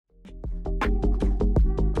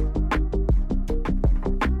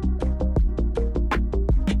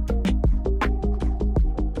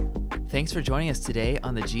Thanks for joining us today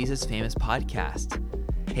on the Jesus Famous podcast.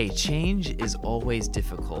 Hey, change is always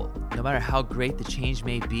difficult. No matter how great the change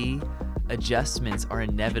may be, adjustments are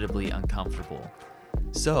inevitably uncomfortable.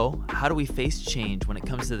 So, how do we face change when it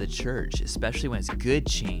comes to the church, especially when it's good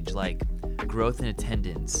change like growth in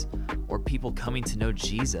attendance, or people coming to know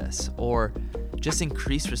Jesus, or just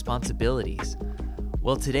increased responsibilities?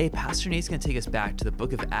 Well, today, Pastor Nate's going to take us back to the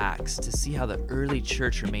book of Acts to see how the early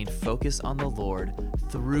church remained focused on the Lord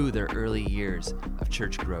through their early years of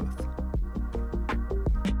church growth.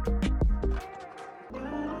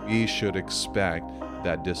 We should expect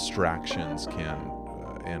that distractions can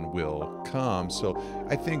and will come. So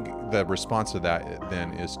I think the response to that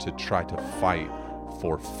then is to try to fight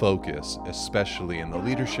for focus, especially in the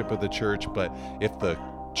leadership of the church. But if the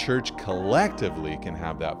church collectively can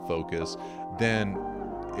have that focus, then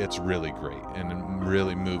it's really great and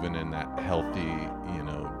really moving in that healthy,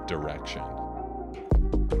 direction.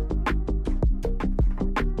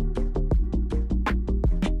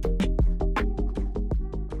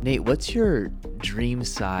 Nate, what's your dream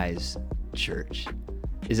size church?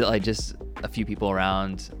 Is it like just a few people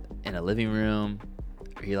around in a living room?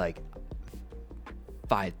 Are you like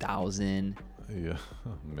 5,000? Yeah,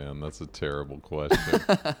 man, that's a terrible question.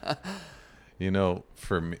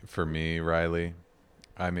 For me, Riley,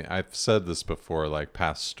 I mean, I've said this before, like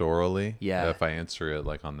pastorally. Yeah. If I answer it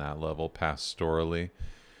like on that level, pastorally,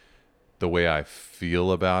 the way I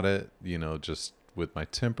feel about it, just with my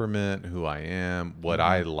temperament, who I am, what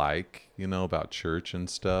I like, about church and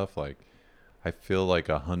stuff, like I feel like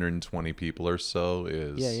 120 people or so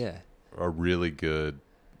is a really good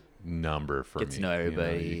number for me. Get to know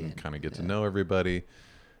everybody. You can kind of get to know everybody.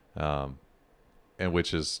 And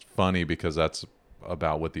which is funny because that's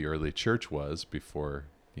about what the early church was before,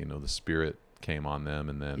 the Spirit came on them,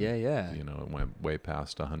 and then, it went way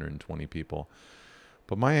past 120 people.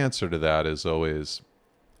 But my answer to that is always,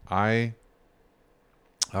 I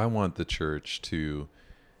want the church to,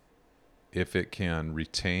 if it can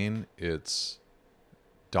retain its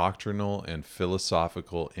doctrinal and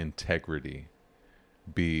philosophical integrity,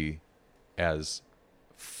 be as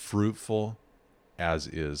fruitful as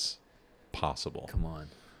is possible. Come on.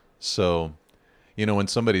 So, when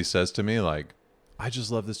somebody says to me, like, I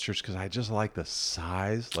just love this church because I just like the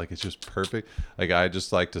size, like it's just perfect. Like, I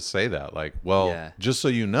just like to say that, like, well, just so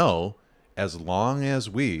you know, as long as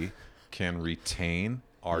we can retain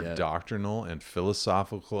our doctrinal and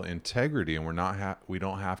philosophical integrity, and we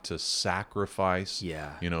don't have to sacrifice,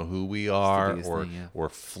 who we are, or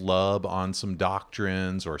flub on some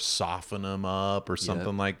doctrines or soften them up or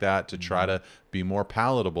something like that to try to be more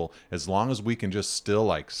palatable. As long as we can just still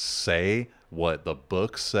like say what the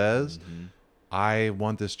book says, I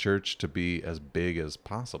want this church to be as big as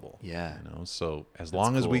possible. Yeah. So as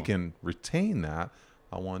long as we can retain that,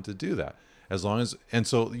 I want to do that. As long as, and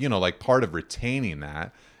so, like part of retaining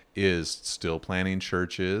that is still planting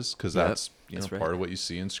churches, because that's part of what you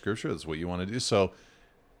see in Scripture. That's what you want to do. So,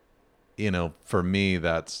 for me,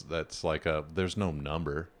 that's like there's no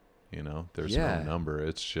number, there's no number.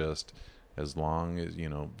 It's just as long as,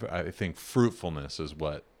 I think fruitfulness is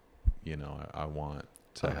what, I want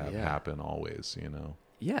to have happen always,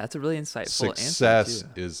 Yeah, that's a really insightful Success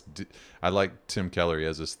answer too. is, I like Tim Keller. He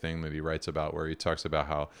has this thing that he writes about where he talks about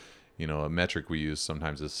how, a metric we use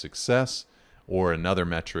sometimes is success, or another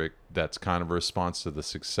metric that's kind of a response to the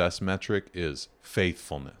success metric is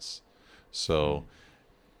faithfulness. So,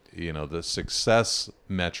 the success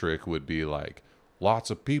metric would be like lots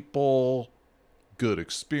of people, good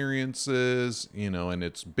experiences, and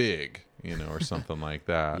it's big, or something like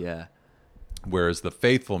that. Yeah. Whereas the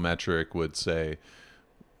faithful metric would say,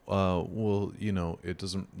 it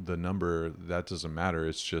doesn't, the number, that doesn't matter.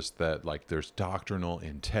 It's just that like there's doctrinal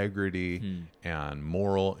integrity and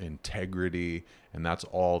moral integrity, and that's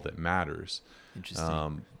all that matters.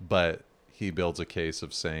 Interesting. But he builds a case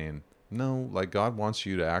of saying, no, like God wants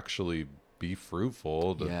you to actually be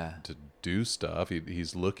fruitful, to do stuff.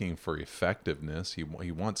 He's looking for effectiveness. He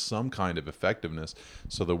wants some kind of effectiveness.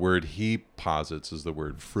 So the word he posits is the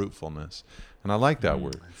word fruitfulness. And I like that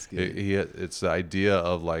word. It's the idea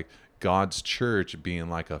of like God's church being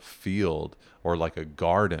like a field or like a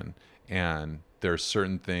garden. And there's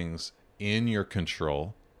certain things in your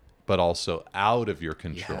control, but also out of your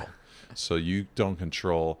control. Yeah. So you don't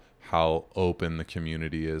control how open the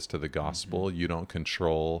community is to the gospel. You don't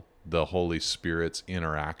control the Holy Spirit's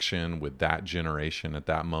interaction with that generation at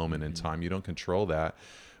that moment in time. You don't control that.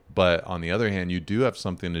 But on the other hand, you do have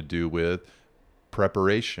something to do with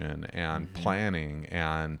preparation and planning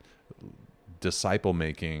and disciple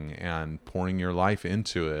making and pouring your life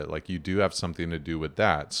into it. Like you do have something to do with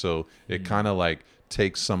that. So it kind of like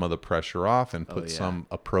take some of the pressure off and put some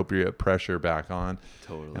appropriate pressure back on.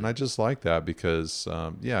 Totally. And I just like that because,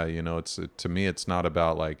 to me, it's not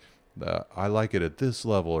about like, I like it at this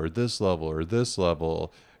level or this level or this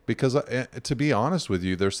level. Because to be honest with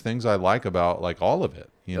you, there's things I like about like all of it.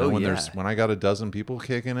 When I got a dozen people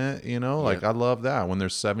kicking it, like I love that. When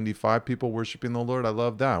there's 75 people worshiping the Lord, I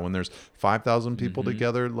love that. When there's 5,000 people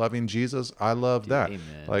together loving Jesus, I love that.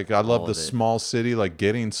 Amen. Like I love the small city, like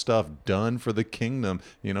getting stuff done for the kingdom,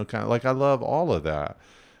 kind of like I love all of that.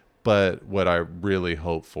 But what I really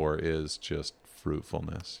hope for is just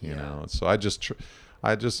fruitfulness, you know? So I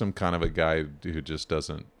just am kind of a guy who just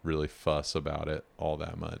doesn't really fuss about it all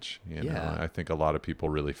that much. I think a lot of people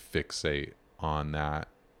really fixate on that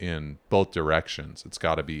in both directions. It's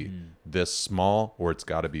got to be this small or it's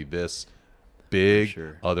got to be this big.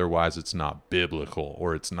 Sure. Otherwise, it's not biblical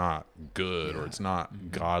or it's not good or it's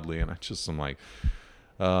not godly. And I'm like,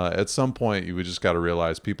 at some point, you just got to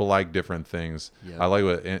realize people like different things. Yep. I like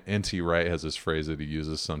what N.T. Wright has this phrase that he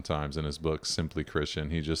uses sometimes in his book, Simply Christian.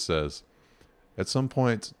 He just says, at some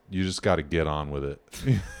point, you just got to get on with it.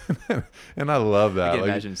 And I love that. I can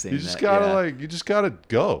imagine saying you just gotta you just gotta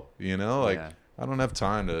go, I don't have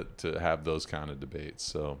time to have those kind of debates.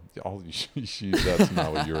 So that's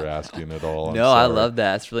not what you were asking at all. No, I love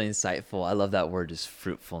that. It's really insightful. I love that word, just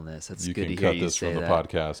fruitfulness. That's good to hear you say that. You can cut this from the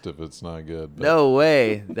podcast if it's not good. But. No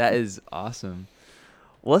way. That is awesome.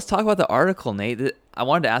 Well, let's talk about the article, Nate. I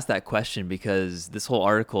wanted to ask that question because this whole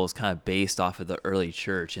article is kind of based off of the early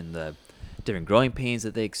church and the different growing pains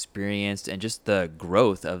that they experienced and just the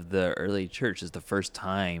growth of the early church. Is the first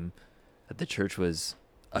time that the church was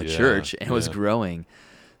a church and was growing.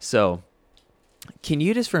 So can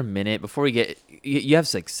you just for a minute, before we get, you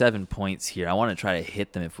have like 7 points here. I want to try to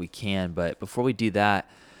hit them if we can, but before we do that,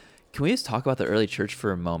 can we just talk about the early church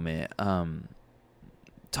for a moment?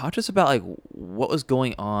 Talk to us about like what was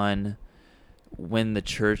going on when the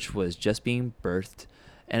church was just being birthed.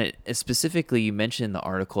 And it specifically, you mentioned in the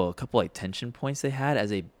article a couple like tension points they had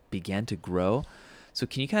as they began to grow. So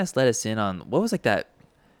can you kind of let us in on what was like that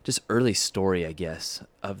just early story, I guess,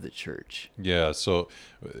 of the church? Yeah, so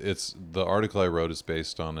it's the article I wrote is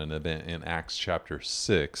based on an event in Acts chapter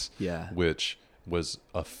 6, which was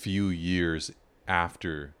a few years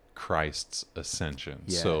after Christ's ascension.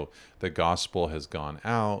 Yeah. So the gospel has gone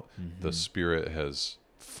out, the Spirit has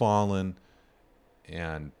fallen,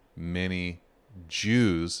 and many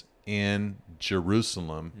Jews in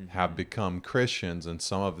Jerusalem have become Christians, and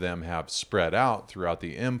some of them have spread out throughout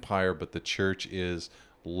the empire, but the church is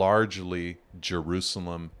largely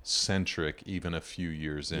Jerusalem-centric even a few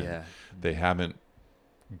years in. Yeah. They haven't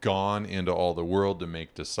gone into all the world to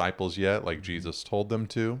make disciples yet, like Jesus told them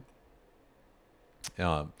to.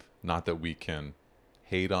 Not that we can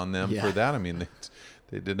hate on them for that. I mean,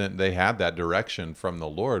 they didn't. They had that direction from the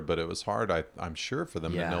Lord, but it was hard, I'm sure, for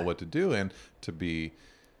them to know what to do and to be.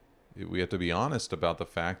 We have to be honest about the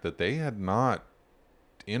fact that they had not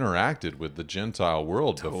interacted with the Gentile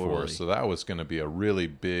world before, so that was going to be a really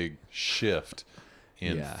big shift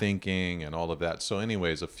in thinking and all of that. So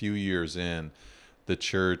anyways, a few years in, the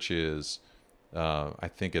church is I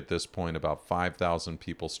think at this point about 5,000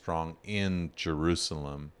 people strong in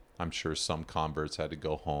Jerusalem. I'm sure some converts had to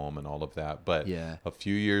go home and all of that, but a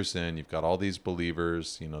few years in, you've got all these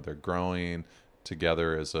believers, they're growing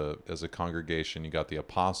together as a congregation. You got the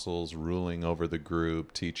apostles ruling over the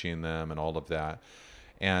group, teaching them and all of that.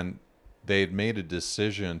 And they'd made a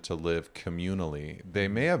decision to live communally. They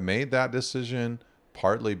may have made that decision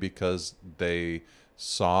partly because they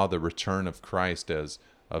saw the return of Christ as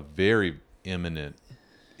a very imminent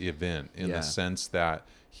event in the sense that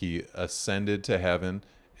he ascended to heaven,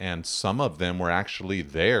 and some of them were actually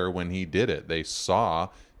there when he did it. They saw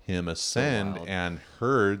him ascend and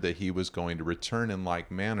heard that he was going to return in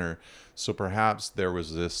like manner. So perhaps there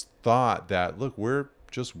was this thought that, look, we're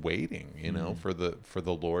just waiting, for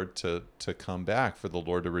the Lord to come back, for the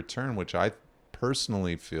Lord to return, which I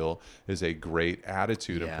personally feel is a great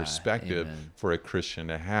attitude and perspective for a Christian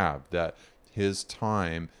to have, that his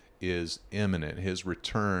time is imminent. His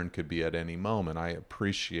return could be at any moment. I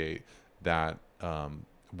appreciate that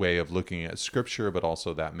way of looking at Scripture, but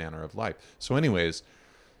also that manner of life. So anyways,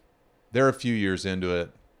 they're a few years into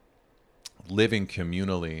it, living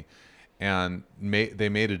communally, and they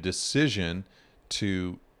made a decision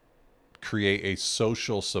to create a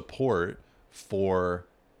social support for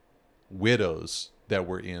widows that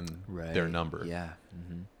were in their number. Yeah.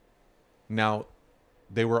 Now,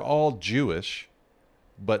 they were all Jewish,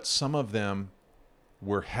 but some of them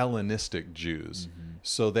were Hellenistic Jews.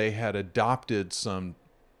 So they had adopted some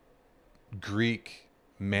Greek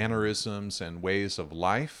mannerisms and ways of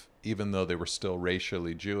life even though they were still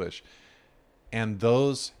racially Jewish. And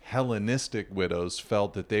those Hellenistic widows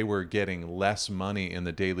felt that they were getting less money in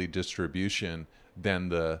the daily distribution than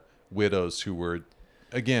the widows who were,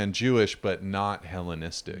 again, Jewish but not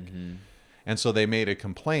Hellenistic. Mm-hmm. And so they made a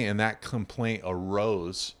complaint, and that complaint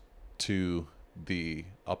arose to the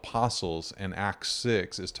apostles, and Acts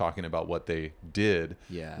 6 is talking about what they did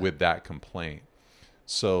with that complaint.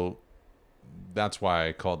 So that's why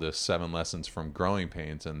I call this 7 lessons from growing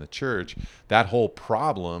pains in the church. That whole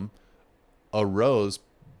problem arose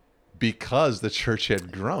because the church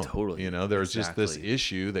had grown. Totally. There was just this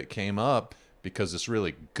issue that came up because this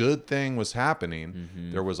really good thing was happening.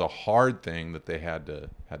 Mm-hmm. There was a hard thing that they had to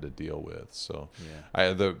deal with. So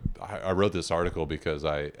I wrote this article because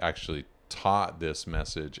I actually taught this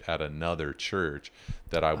message at another church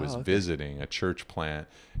that I was visiting, a church plant,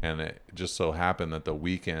 and it just so happened that the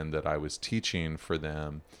weekend that I was teaching for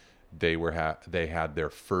them, they had their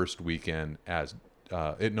first weekend as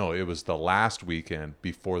it was the last weekend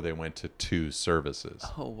before they went to 2 services.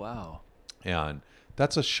 Oh wow. And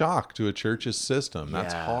that's a shock to a church's system.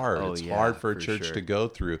 That's hard. It's hard for a church to go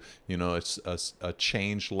through. It's a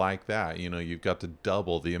change like that. You've got to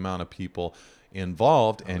double the amount of people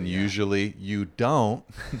involved, and usually you don't.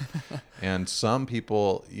 And some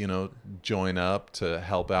people, join up to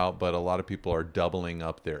help out, but a lot of people are doubling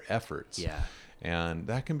up their efforts. Yeah. And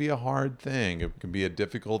that can be a hard thing. It can be a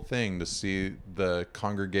difficult thing to see the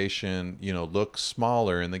congregation, look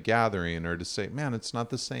smaller in the gathering, or to say, man, it's not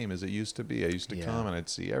the same as it used to be. I used to come and I'd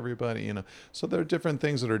see everybody, So there are different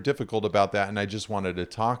things that are difficult about that. And I just wanted to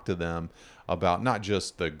talk to them about not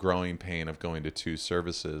just the growing pain of going to 2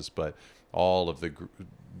 services, but all of the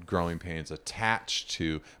growing pains attached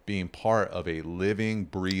to being part of a living,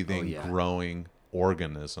 breathing, growing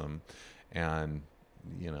organism. And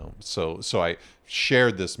so I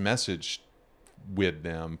shared this message with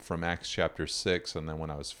them from Acts chapter 6, and then when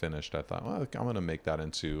I was finished, I thought, well, I'm going to make that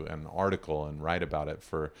into an article and write about it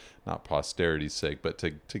for not posterity's sake, but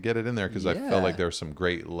to get it in there, because I felt like there were some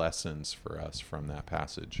great lessons for us from that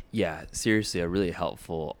passage. Yeah, seriously, a really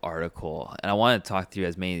helpful article, and I want to talk through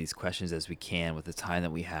as many of these questions as we can with the time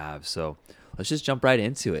that we have. So let's just jump right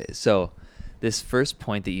into it. So this first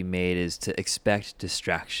point that you made is to expect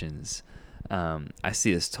distractions. I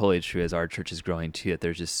see this totally true as our church is growing too, that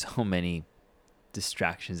there's just so many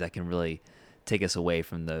distractions that can really take us away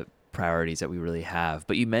from the priorities that we really have.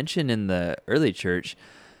 But you mentioned in the early church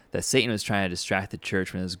that Satan was trying to distract the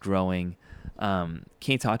church when it was growing. Can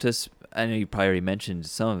you talk to us? I know you probably already mentioned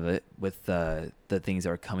some of it with the things that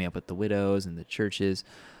were coming up with the widows and the churches.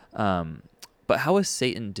 But how was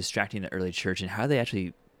Satan distracting the early church, and how do they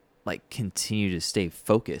actually continue to stay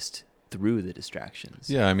focused through the distractions?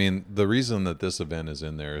 Yeah, I mean, the reason that this event is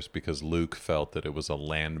in there is because Luke felt that it was a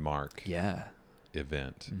landmark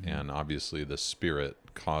event. Mm-hmm. And obviously the Spirit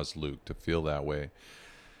caused Luke to feel that way.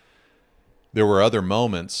 There were other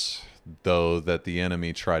moments, though, that the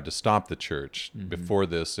enemy tried to stop the church. Mm-hmm. Before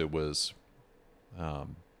this, it was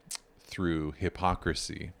through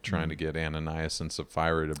hypocrisy, trying to get Ananias and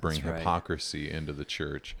Sapphira to bring hypocrisy into the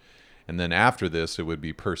church. And then after this, it would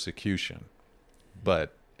be persecution.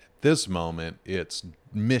 But this moment, it's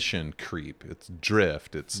mission creep, it's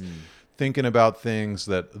drift, it's thinking about things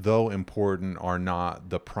that, though important, are not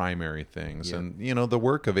the primary things. Yep. And, the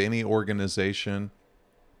work of any organization,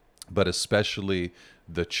 but especially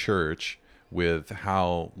the church, with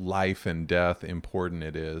how life and death important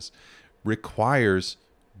it is, requires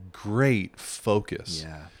great focus.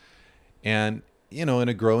 Yeah. And, in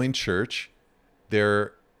a growing church,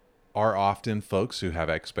 there are often folks who have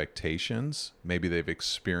expectations. Maybe they've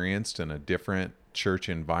experienced in a different church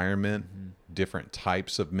environment, different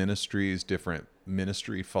types of ministries, different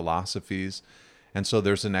ministry philosophies. And so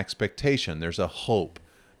there's an expectation, there's a hope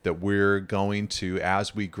that we're going to,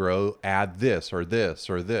 as we grow, add this or this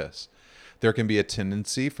or this. There can be a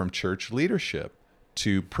tendency from church leadership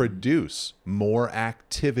to produce more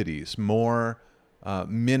activities, more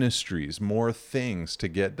ministries, more things to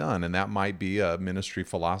get done. And that might be a ministry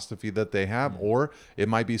philosophy that they have, or it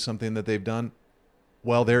might be something that they've done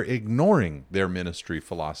while they're ignoring their ministry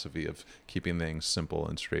philosophy of keeping things simple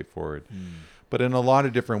and straightforward. But in a lot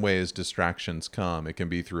of different ways, distractions come. It can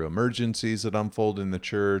be through emergencies that unfold in the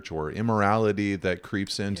church, or immorality that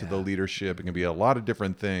creeps into the leadership. It can be a lot of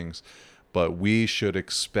different things, but we should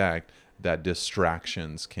expect that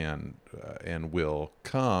distractions can and will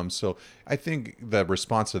come. So I think the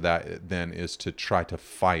response to that then is to try to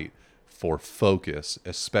fight for focus,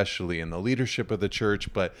 especially in the leadership of the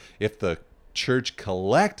church. But if the church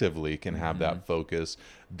collectively can have that focus,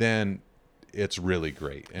 then it's really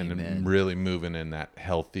great and Amen. really moving in that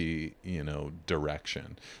healthy,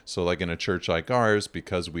 direction. So like in a church like ours,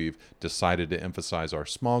 because we've decided to emphasize our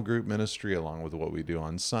small group ministry along with what we do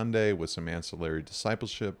on Sunday with some ancillary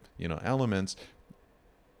discipleship, elements,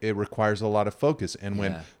 it requires a lot of focus. And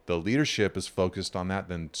when the leadership is focused on that,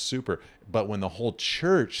 then super. But when the whole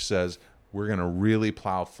church says, we're going to really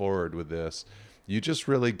plow forward with this, you just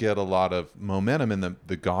really get a lot of momentum, and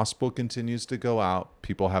the gospel continues to go out.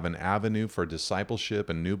 People have an avenue for discipleship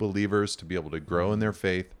and new believers to be able to grow in their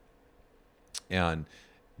faith. And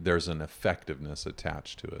there's an effectiveness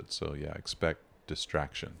attached to it. So yeah, expect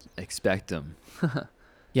distractions. Expect them.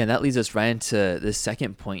 Yeah, and that leads us right into the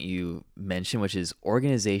second point you mentioned, which is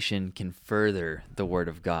organization can further the word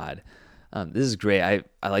of God. This is great.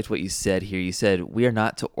 I liked what you said here. You said, we are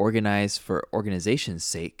not to organize for organization's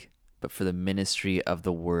sake, but for the ministry of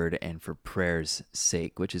the word and for prayer's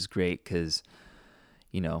sake, which is great because,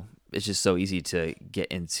 it's just so easy to get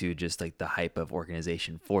into just like the hype of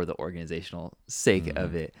organization for the organizational sake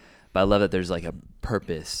of it. But I love that there's like a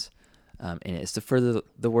purpose and it's to further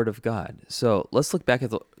the word of God. So let's look back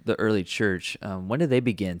at the early church. When did they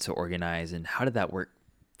begin to organize, and how did that work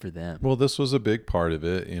for them? Well, this was a big part of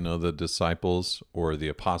it. The disciples or the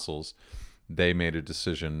apostles, they made a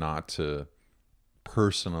decision not to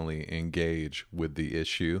personally engage with the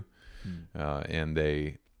issue, and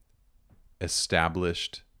they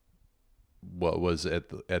established what was at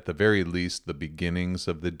the very least the beginnings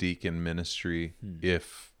of the deacon ministry,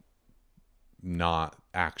 if not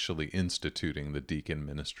actually instituting the deacon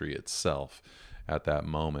ministry itself at that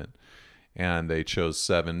moment. And they chose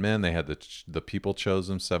 7 men. They had the people chose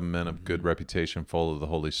them, 7 men of good reputation, full of the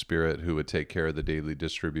Holy Spirit, who would take care of the daily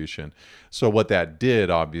distribution. So what that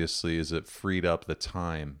did, obviously, is it freed up the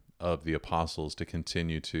time of the apostles to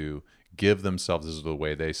continue to give themselves, this is the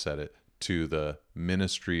way they said it, to the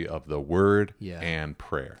ministry of the word and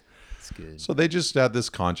prayer. Good. So they just had this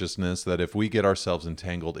consciousness that if we get ourselves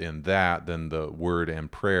entangled in that, then the word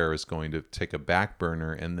and prayer is going to take a back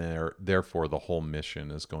burner, and therefore the whole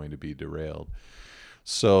mission is going to be derailed.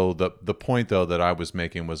 So the point, though, that I was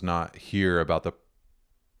making was not here about the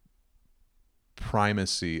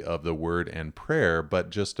primacy of the word and prayer, but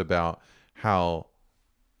just about how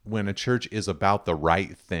when a church is about the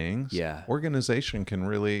right things, organization can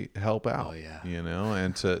really help out.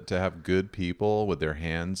 And to have good people with their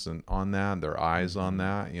hands on that, their eyes on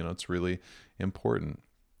that, it's really important.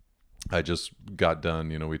 I just got done,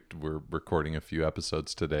 we're recording a few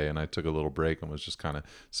episodes today, and I took a little break and was just kind of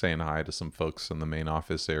saying hi to some folks in the main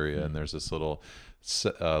office area. And there's this little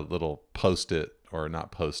post-it, or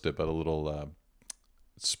not post-it, but a little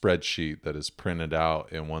spreadsheet that is printed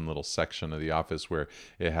out in one little section of the office where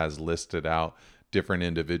it has listed out different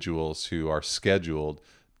individuals who are scheduled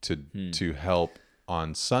to help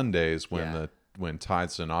on Sundays when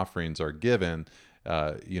tithes and offerings are given.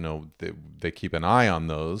 They keep an eye on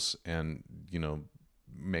those and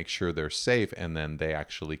make sure they're safe, and then they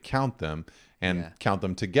actually count them and count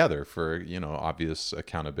them together for obvious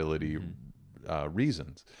accountability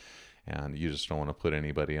reasons. And you just don't want to put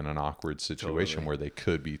anybody in an awkward situation where they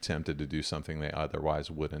could be tempted to do something they otherwise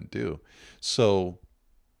wouldn't do. So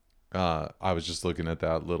I was just looking at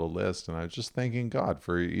that little list, and I was just thanking God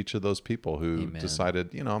for each of those people who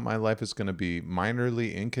decided, my life is going to be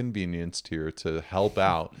minorly inconvenienced here to help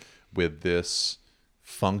out with this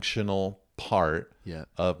functional part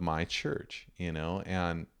of my church,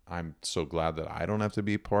 and I'm so glad that I don't have to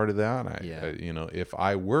be part of that. If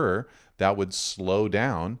I were, that would slow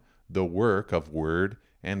down the work of word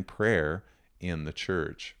and prayer in the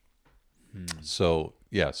church. So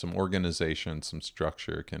some organization, some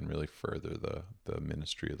structure can really further the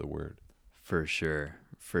ministry of the word. For sure.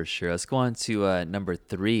 Let's go on to number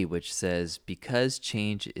 3, which says, because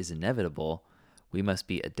change is inevitable, we must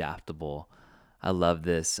be adaptable. I love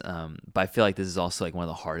this, but I feel like this is also like one of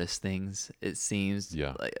the hardest things, it seems.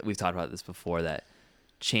 Like we've talked about this before, that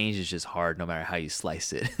change is just hard no matter how you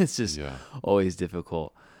slice it. It's just always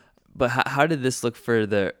difficult. But how did this look for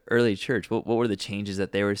the early church? What were the changes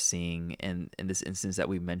that they were seeing in this instance that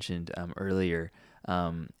we mentioned earlier?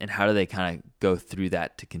 And how do they kind of go through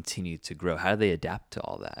that to continue to grow? How do they adapt to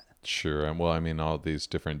all that? Sure. And well, I mean, all these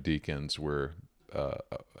different deacons were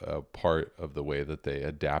a part of the way that they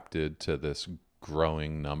adapted to this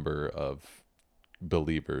growing number of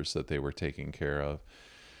believers that they were taking care of.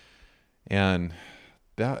 And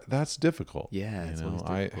that's difficult. Yeah, it's always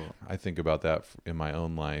difficult. I think about that in my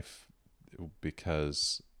own life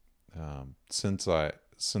because since I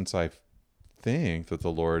think that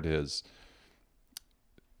the Lord has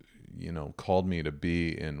called me to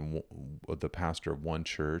be in the pastor of one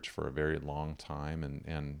church for a very long time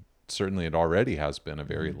and certainly it already has been a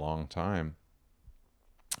very long time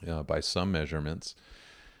by some measurements,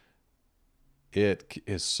 it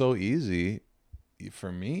is so easy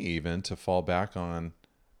for me even to fall back on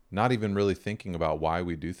not even really thinking about why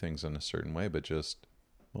we do things in a certain way, but just,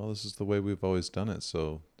 well, this is the way we've always done it,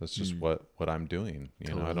 so that's just what I'm doing.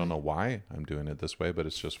 You know, I don't know why I'm doing it this way, but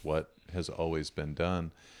it's just what has always been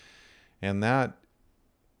done. And that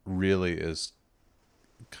really is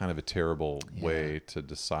kind of a terrible way to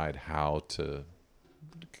decide how to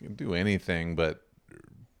do anything but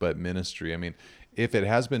ministry. I mean, if it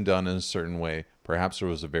has been done in a certain way, perhaps there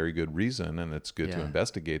was a very good reason, and it's good to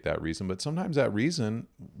investigate that reason. But sometimes that reason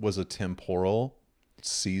was a temporal,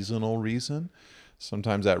 seasonal reason.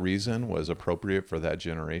 Sometimes that reason was appropriate for that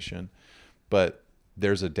generation. But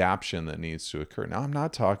there's adaptation that needs to occur. Now, I'm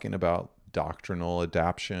not talking about doctrinal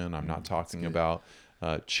adaptation. I'm not talking about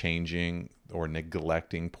changing or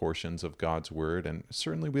neglecting portions of God's word. And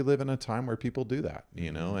certainly we live in a time where people do that,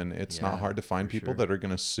 you know, and it's not hard to find people that are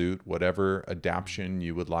going to suit whatever adaptation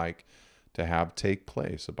you would like to have take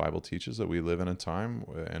place. The Bible teaches that we live in a time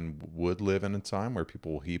and would live in a time where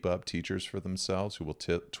people will heap up teachers for themselves who will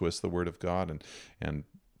twist the word of God and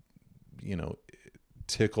you know,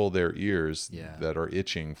 tickle their ears that are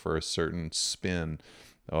itching for a certain spin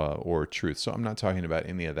or truth. So I'm not talking about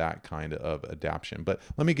any of that kind of adaptation, but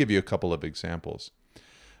let me give you a couple of examples.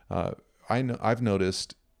 I've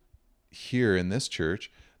noticed here in this church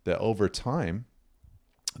that over time,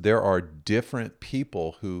 there are different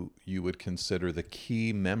people who you would consider the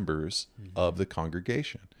key members of the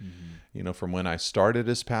congregation. You know, from when I started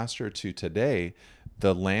as pastor to today,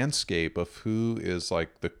 the landscape of who is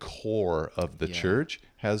like the core of the church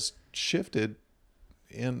has shifted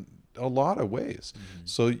in a lot of ways.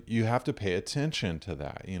 So you have to pay attention to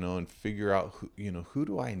that, you know, and figure out who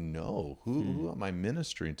do I know? Who am I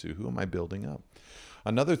ministering to? Who am I building up?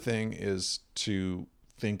 Another thing is to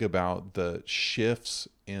think about the shifts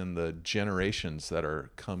in the generations that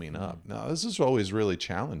are coming up. Now, this is always really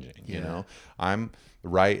challenging. You know, I'm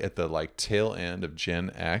right at the like tail end of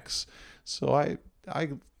Gen X. So I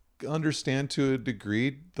understand to a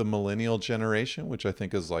degree the millennial generation, which I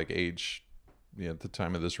think is like age, at the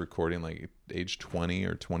time of this recording, like age 20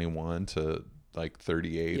 or 21 to like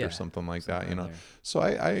 38 or something like that, you know. There. So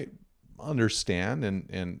I understand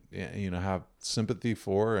and you know, have sympathy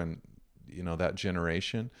for and you know, that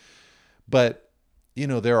generation. But you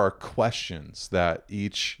know, there are questions that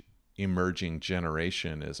each emerging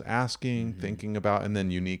generation is asking, thinking about, and then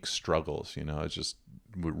unique struggles. You know, I was just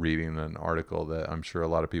reading an article that I'm sure a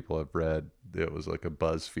lot of people have read. It was like a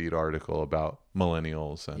BuzzFeed article about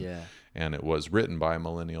millennials, and it was written by a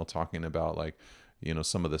millennial talking about, like, you know,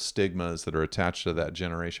 some of the stigmas that are attached to that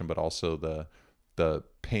generation, but also the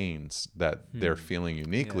pains that they're feeling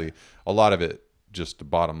uniquely. A lot of it, just the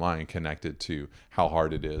bottom line, connected to how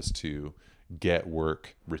hard it is to get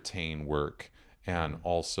work, retain work, and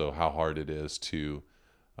also how hard it is to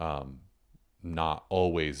not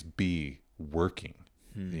always be working,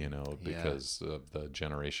 you know, because of the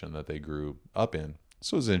generation that they grew up in.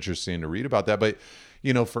 So it was interesting to read about that. But,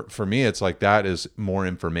 you know, for me, it's like that is more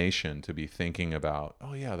information to be thinking about.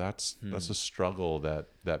 Oh, yeah, that's a struggle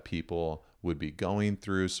that people would be going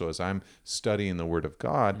through. So as I'm studying the Word of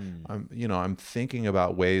God, I'm thinking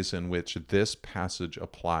about ways in which this passage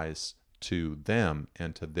applies to them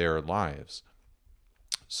and to their lives.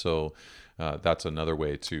 So that's another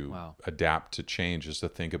way to adapt to change, is to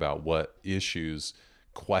think about what issues,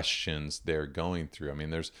 questions they're going through. I mean,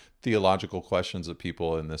 there's theological questions that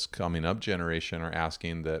people in this coming up generation are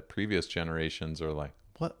asking that previous generations are like,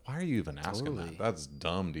 what? Why are you even asking that? That's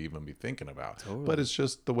dumb to even be thinking about. But it's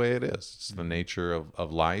just the way it is. It's the nature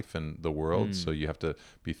of life and the world. So you have to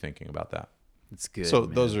be thinking about that. It's good. So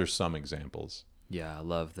those are some examples. Yeah, I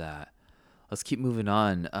love that. Let's keep moving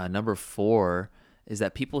on. Number 4 is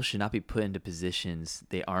that people should not be put into positions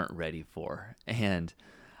they aren't ready for. And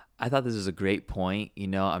I thought this was a great point. You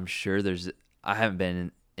know, I'm sure I haven't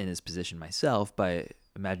been in this position myself, but I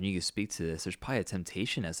imagine you could speak to this. There's probably a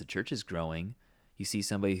temptation as the church is growing. You see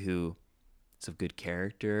somebody who is of good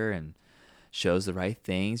character and shows the right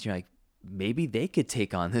things. You're like, maybe they could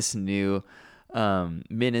take on this new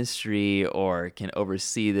ministry or can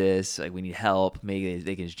oversee this. Like, we need help. Maybe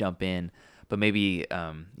they can just jump in. But maybe,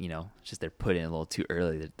 you know, it's just they're put in a little too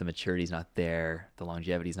early. The maturity's not there. The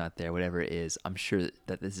longevity's not there. Whatever it is, I'm sure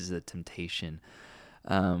that this is a temptation.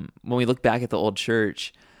 When we look back at the old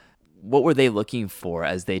church, what were they looking for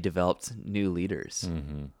as they developed new leaders?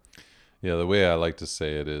 Yeah, the way I like to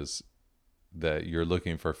say it is that you're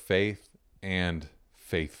looking for faith and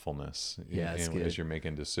faithfulness That's good. as you're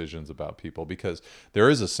making decisions about people, because there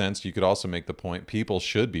is a sense you could also make the point people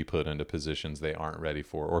should be put into positions they aren't ready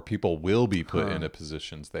for, or people will be put into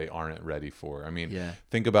positions they aren't ready for. I mean,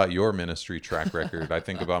 think about your ministry track record. I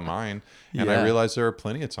think about mine, and I realize there are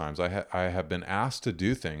plenty of times I have been asked to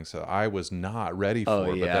do things that I was not ready for,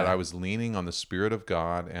 but that I was leaning on the Spirit of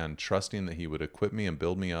God and trusting that He would equip me and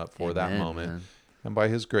build me up for that moment. Man. And by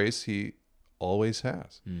His grace, He always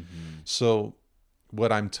has. So what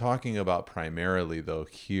I'm talking about primarily, though,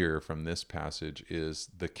 here from this passage is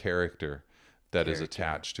the character that is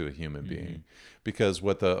attached to a human being. Because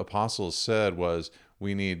what the apostles said was,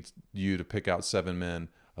 we need you to pick out 7 men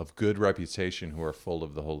of good reputation who are full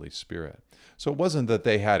of the Holy Spirit. So it wasn't that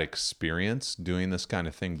they had experience doing this kind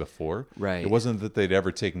of thing before. Right. It wasn't that they'd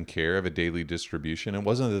ever taken care of a daily distribution. It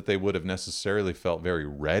wasn't that they would have necessarily felt very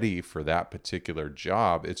ready for that particular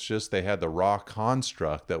job. It's just they had the raw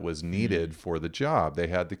construct that was needed for the job. They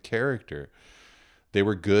had the character. They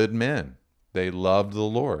were good men. They loved the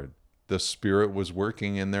Lord. The Spirit was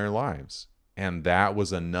working in their lives. And that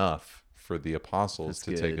was enough for the apostles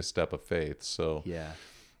to take a step of faith. So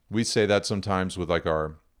we say that sometimes with like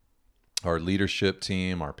our leadership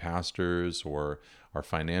team, our pastors, or our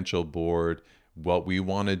financial board. What we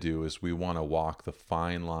want to do is we want to walk the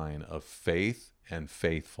fine line of faith and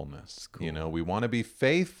faithfulness. Cool. You know, we want to be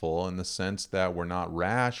faithful in the sense that we're not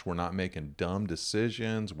rash, we're not making dumb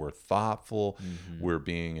decisions, we're thoughtful, we're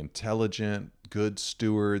being intelligent, good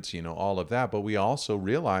stewards, you know, all of that. But we also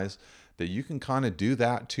realize that you can kind of do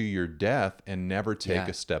that to your death and never take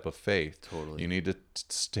a step of faith. Totally. You need to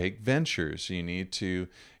take ventures. You need to,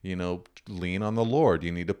 you know, lean on the Lord.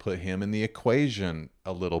 You need to put Him in the equation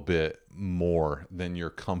a little bit more than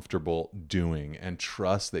you're comfortable doing, and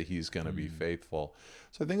trust that He's going to be faithful.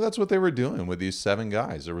 So I think that's what they were doing with these 7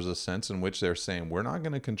 guys. There was a sense in which they're saying, we're not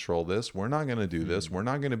going to control this. We're not going to do this. We're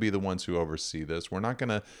not going to be the ones who oversee this. We're not going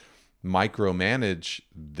to micromanage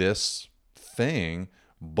this thing,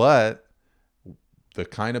 but the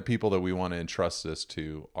kind of people that we want to entrust this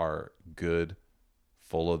to are good,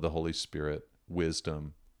 full of the Holy Spirit,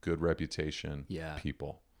 wisdom, good reputation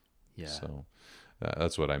people. Yeah. So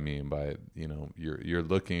that's what I mean by, you know, you're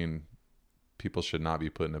looking, people should not be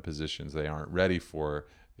put into positions they aren't ready for.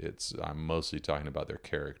 I'm mostly talking about their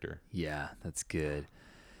character. Yeah, that's good.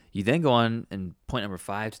 You then go on in point number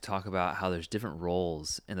 5 to talk about how there's different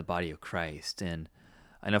roles in the body of Christ. And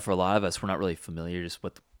I know for a lot of us, we're not really familiar just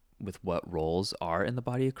with what roles are in the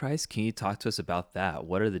body of Christ. Can you talk to us about that?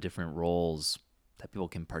 What are the different roles that people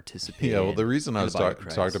can participate in? Yeah, well, the reason I was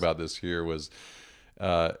talked about this here was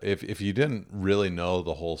if you didn't really know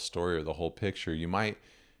the whole story or the whole picture, you might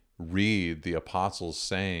read the apostles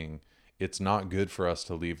saying it's not good for us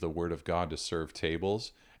to leave the Word of God to serve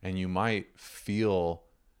tables, and you might feel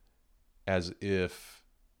as if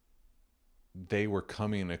they were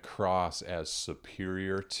coming across as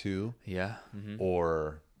superior to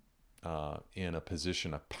or in a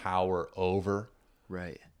position of power over,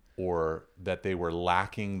 right? Or that they were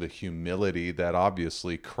lacking the humility that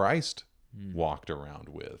obviously Christ walked around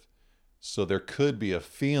with. So there could be a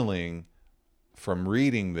feeling from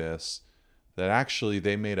reading this that actually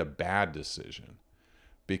they made a bad decision,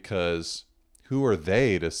 because who are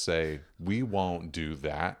they to say, we won't do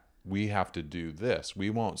that, we have to do this, we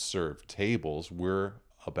won't serve tables, we're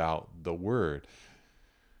about the Word.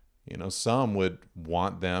 You know, some would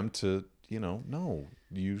want them to, you know, no,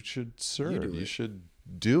 you should serve. You should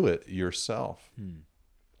do it yourself.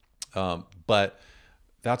 But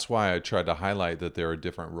that's why I tried to highlight that there are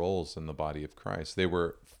different roles in the body of Christ. They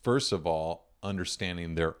were, first of all,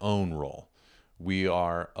 understanding their own role. We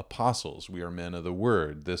are apostles. We are men of the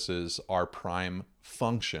Word. This is our prime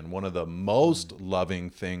function. One of the most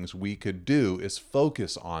loving things we could do is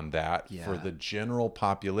focus on that for the general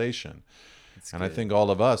population. And I think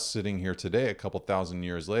all of us sitting here today, a couple thousand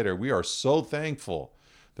years later, we are so thankful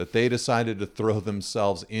that they decided to throw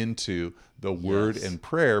themselves into the Word and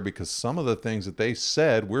prayer, because some of the things that they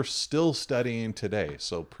said we're still studying today.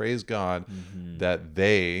 So praise God that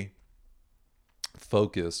they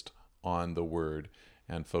focused on the Word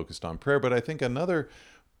and focused on prayer. But I think another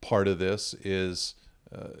part of this is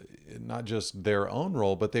not just their own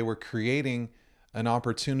role, but they were creating an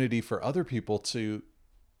opportunity for other people to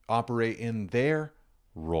operate in their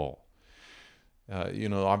role. You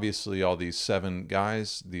know, obviously all these 7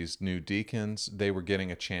 guys, these new deacons, they were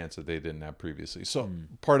getting a chance that they didn't have previously. So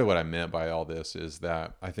part of what I meant by all this is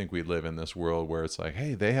that I think we live in this world where it's like,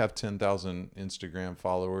 hey, they have 10,000 Instagram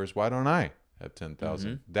followers. Why don't I have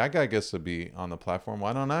 10,000? That guy gets to be on the platform.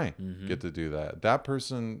 Why don't I get to do that? That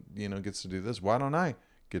person, you know, gets to do this. Why don't I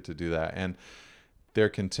get to do that? And there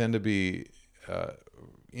can tend to be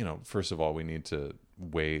first of all, we need to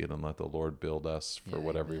wait and let the Lord build us for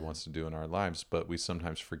whatever He wants to do in our lives. But we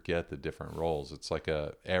sometimes forget the different roles. It's like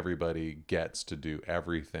everybody gets to do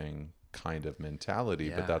everything kind of mentality,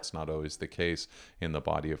 but that's not always the case in the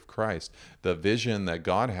body of Christ. The vision that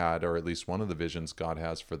God had, or at least one of the visions God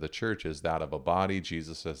has for the church, is that of a body.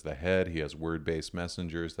 Jesus as the head. He has word-based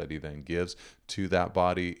messengers that He then gives to that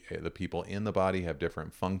body. The people in the body have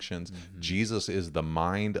different functions. Jesus is the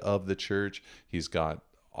mind of the church. He's got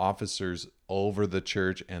officers over the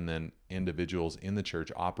church, and then individuals in the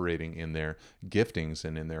church operating in their giftings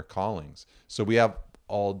and in their callings. So we have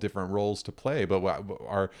all different roles to play, but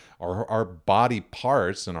our body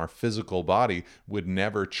parts and our physical body would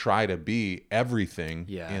never try to be everything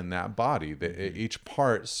in that body. Each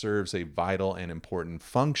part serves a vital and important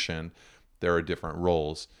function. There are different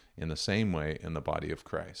roles in the same way in the body of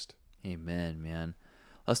Christ. Amen, man.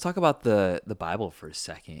 Let's talk about the Bible for a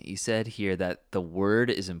second. You said here that the word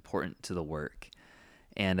is important to the work.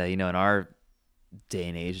 And, in our day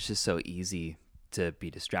and age, it's just so easy to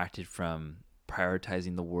be distracted from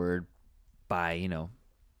prioritizing the word by,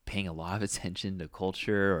 paying a lot of attention to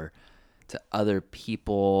culture or to other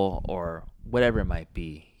people or whatever it might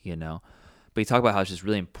be, But you talk about how it's just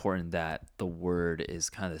really important that the word is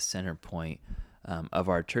kind of the center point of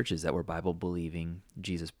our churches, that we're Bible-believing,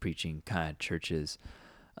 Jesus-preaching kind of churches.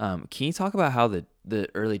 Can you talk about how the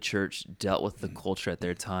early church dealt with the culture at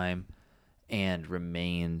their time and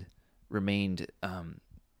remained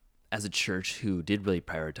as a church who did really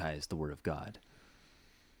prioritize the Word of God?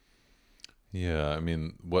 Yeah,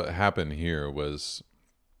 what happened here was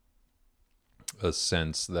a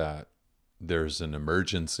sense that there's an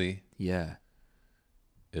emergency. Yeah.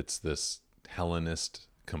 It's this Hellenist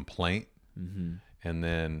complaint. Mm-hmm. And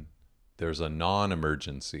then there's a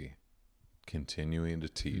non-emergency, continuing to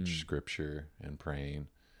teach Scripture and praying.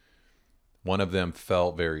 One of them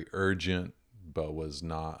felt very urgent, but was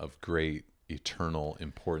not of great eternal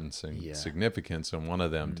importance and significance, and one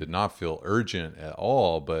of them did not feel urgent at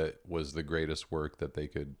all, but was the greatest work that they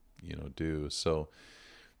could do. So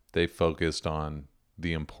they focused on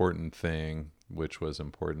the important thing, which was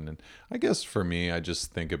important. And I guess for me, I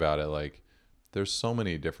just think about it like there's so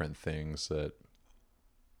many different things that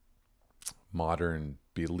modern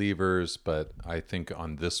believers, but I think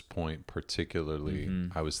on this point particularly,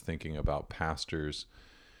 I was thinking about pastors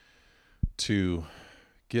to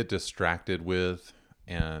get distracted with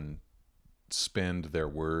and spend their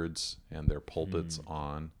words and their pulpits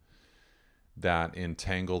on, that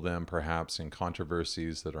entangle them perhaps in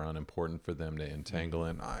controversies that are unimportant for them to entangle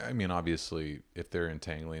in. Obviously, if they're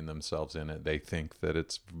entangling themselves in it, they think that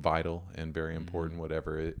it's vital and very important,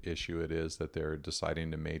 whatever issue it is that they're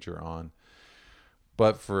deciding to major on.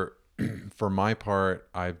 But for my part,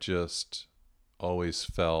 I've just always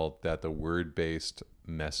felt that the word-based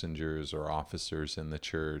messengers or officers in the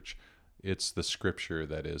church, it's the Scripture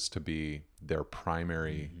that is to be their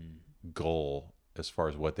primary goal as far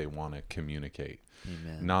as what they want to communicate.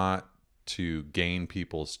 Amen. Not to gain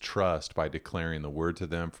people's trust by declaring the word to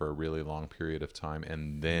them for a really long period of time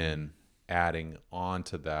and then adding on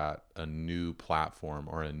to that a new platform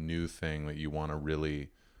or a new thing that you want to really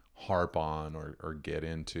harp on or get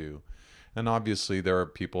into. And obviously there are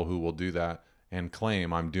people who will do that and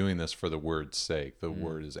claim, I'm doing this for the word's sake. The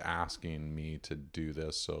word is asking me to do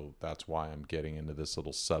this, so that's why I'm getting into this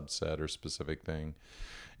little subset or specific thing.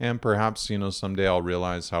 And perhaps, someday I'll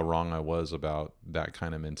realize how wrong I was about that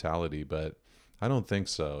kind of mentality, but I don't think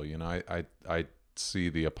so. I see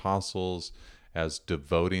the apostles as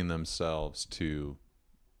devoting themselves to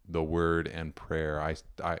the word and prayer. I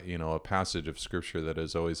a passage of Scripture that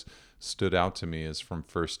has always stood out to me is from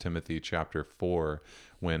 1 Timothy chapter 4,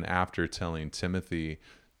 when after telling Timothy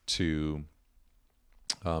to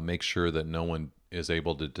make sure that no one is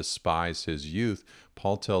able to despise his youth,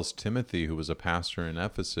 Paul tells Timothy, who was a pastor in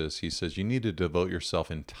Ephesus, he says, you need to devote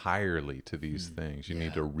yourself entirely to these things. You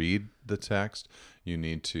need to read the text, you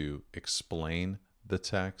need to explain the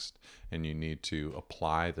text, and you need to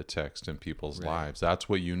apply the text in people's lives. That's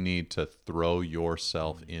what you need to throw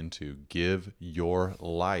yourself into. Give your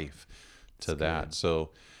life to that. Good.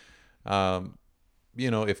 So,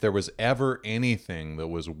 if there was ever anything that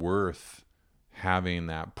was worth having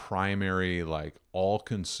that primary, like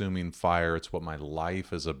all-consuming fire, it's what my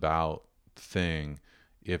life is about thing,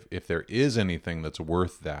 if there is anything that's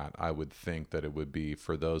worth that, I would think that it would be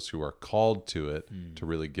for those who are called to it to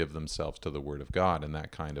really give themselves to the Word of God in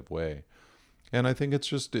that kind of way. And I think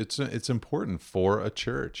it's important for a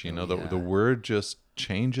church. The Word just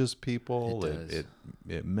changes people.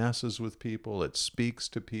 It messes with people. It speaks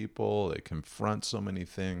to people. It confronts so many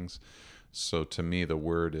things. So to me, the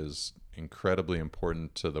Word is incredibly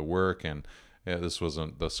important to the work. And this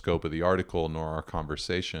wasn't the scope of the article nor our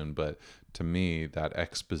conversation, but to me, that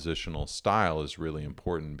expositional style is really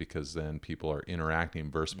important, because then people are interacting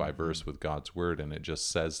verse by verse with God's word, and it just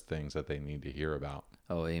says things that they need to hear about.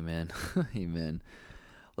 Oh, amen. Amen.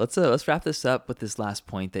 Let's wrap this up with this last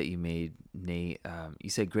point that you made, Nate. You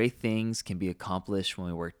said great things can be accomplished when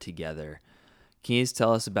we work together. Can you just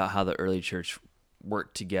tell us about how the early church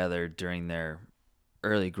worked together during their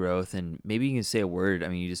early growth? And maybe you can say a word. I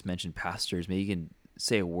mean, you just mentioned pastors. Maybe you can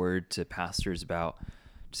say a word to pastors about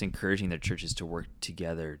just encouraging their churches to work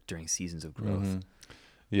together during seasons of growth. Mm-hmm.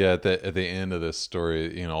 Yeah, at the end of this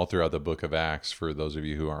story, all throughout the book of Acts, for those of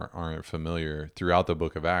you who aren't familiar, throughout the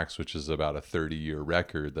book of Acts, which is about a 30-year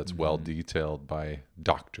record that's well detailed by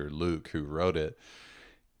Dr. Luke, who wrote it,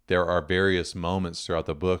 there are various moments throughout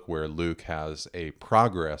the book where Luke has a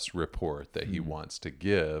progress report that he wants to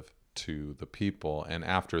give to the people. And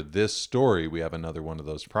after this story, we have another one of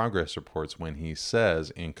those progress reports when he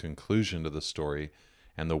says, in conclusion to the story,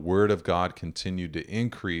 "And the word of God continued to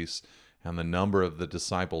increase, and the number of the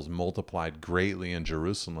disciples multiplied greatly in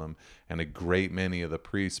Jerusalem, and a great many of the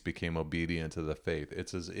priests became obedient to the faith."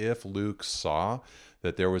 It's as if Luke saw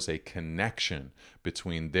that there was a connection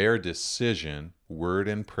between their decision, word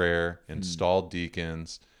and prayer, installed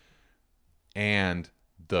deacons, and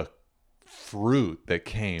the fruit that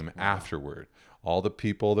came afterward. All the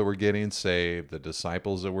people that were getting saved, the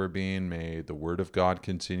disciples that were being made, the word of God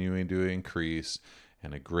continuing to increase,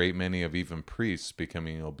 and a great many of even priests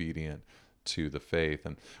becoming obedient to the faith.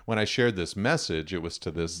 And when I shared this message, it was to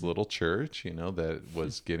this little church, that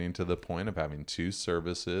was getting to the point of having 2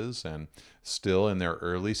 services and still in their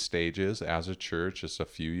early stages as a church, just a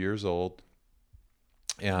few years old.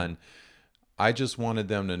 And I just wanted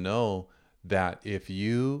them to know that if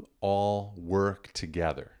you all work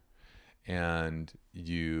together and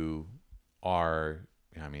you are,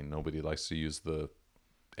 nobody likes to use the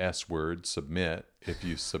S word, submit. If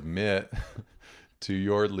you submit to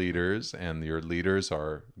your leaders, and your leaders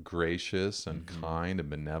are gracious and kind and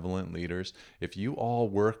benevolent leaders, if you all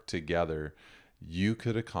work together, you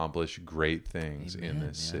could accomplish great things in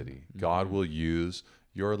this city. God will use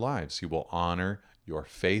your lives. He will honor your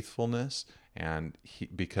faithfulness, and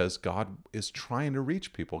because God is trying to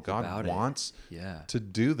reach people. God wants to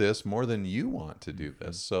do this more than you want to do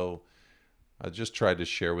this. So I just tried to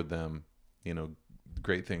share with them,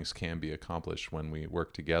 great things can be accomplished when we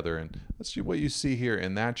work together. And that's what you see here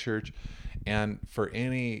in that church. And for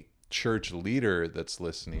any church leader that's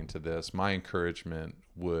listening to this, my encouragement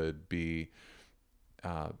would be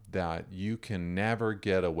that you can never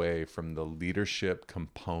get away from the leadership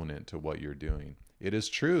component to what you're doing. It is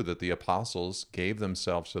true that the apostles gave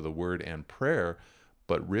themselves to the word and prayer,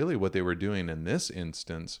 but really what they were doing in this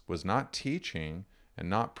instance was not teaching and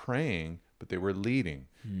not praying, but they were leading.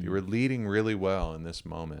 They were leading really well in this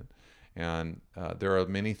moment. And there are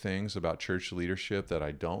many things about church leadership that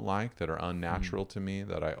I don't like, that are unnatural to me,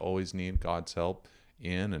 that I always need God's help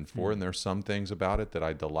in and for. And there's some things about it that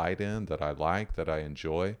I delight in, that I like, that I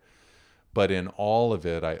enjoy. But in all of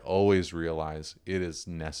it, I always realize it is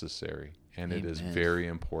necessary and it is very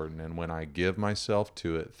important. And when I give myself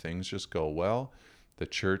to it, things just go well. The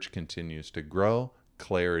church continues to grow.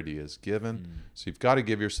 Clarity is given. So you've got to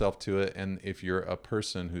give yourself to it. And if you're a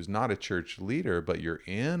person who's not a church leader, but you're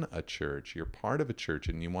in a church, you're part of a church,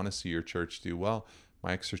 and you want to see your church do well,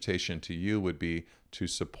 my exhortation to you would be to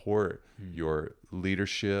support your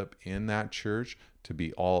leadership in that church, to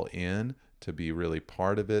be all in, to be really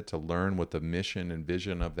part of it, to learn what the mission and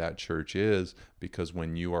vision of that church is, because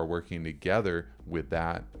when you are working together with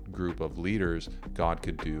that group of leaders, God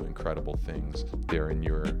could do incredible things there in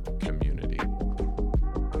your community.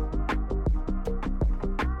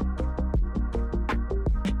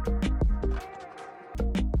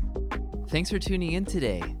 Thanks for tuning in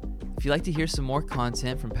today. If you'd like to hear some more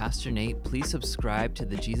content from Pastor Nate, please subscribe to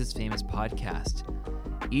the Jesus Famous podcast.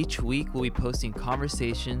 Each week, we'll be posting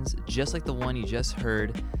conversations just like the one you just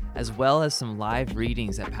heard, as well as some live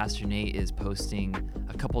readings that Pastor Nate is posting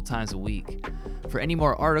a couple times a week. For any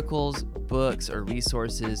more articles, books, or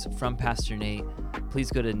resources from Pastor Nate, please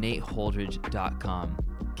go to nateholdridge.com.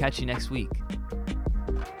 Catch you next week.